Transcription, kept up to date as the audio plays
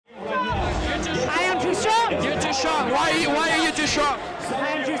strong? You're too strong. Why are you too strong?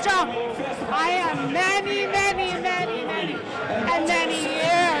 I'm too strong. I am many years.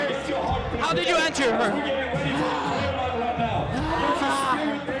 How did you enter her?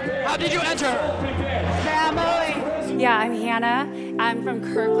 How did you enter her? Family. Yeah, I'm Hanna. I'm from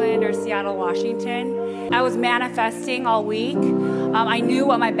Kirkland or Seattle, Washington. I was manifesting all week. I knew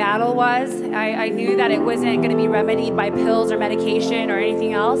what my battle was. I knew that it wasn't going to be remedied by pills or medication or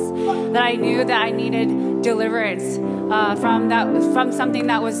anything else. That I knew that I needed deliverance from something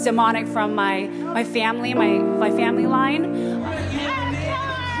that was demonic from my family, my family line.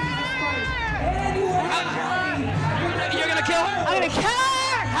 You're gonna kill her? I'm gonna kill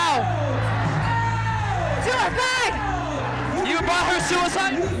her. How? Suicide. You brought her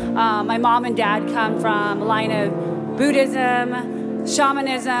suicide? My mom and dad come from a line of Buddhism,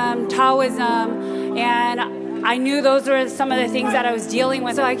 shamanism, Taoism, and I knew those were some of the things that I was dealing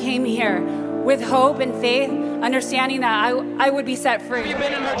with. So I came here with hope and faith, understanding that I would be set free. You've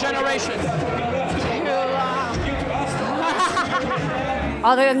been in her generation.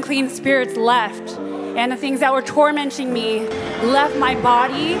 All the unclean spirits left, and the things that were tormenting me left my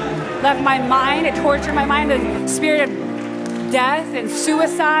body, left my mind. It tortured my mind. The spirit of death and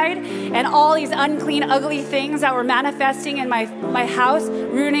suicide and all these unclean, ugly things that were manifesting in my house,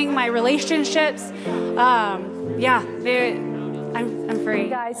 ruining my relationships. I'm free. Hey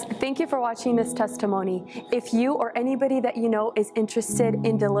guys, thank you for watching this testimony. If you or anybody that you know is interested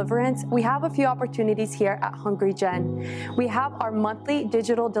in deliverance, we have a few opportunities here at HungryGen. We have our monthly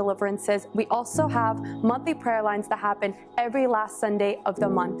digital deliverances. We also have monthly prayer lines that happen every last Sunday of the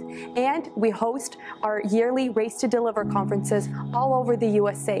month. And we host our yearly Race to Deliver conferences all over the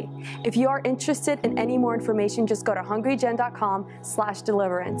USA. If you are interested in any more information, just go to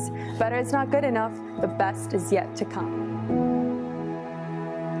hungrygen.com/deliverance. Better is not good enough. The best is yet to come.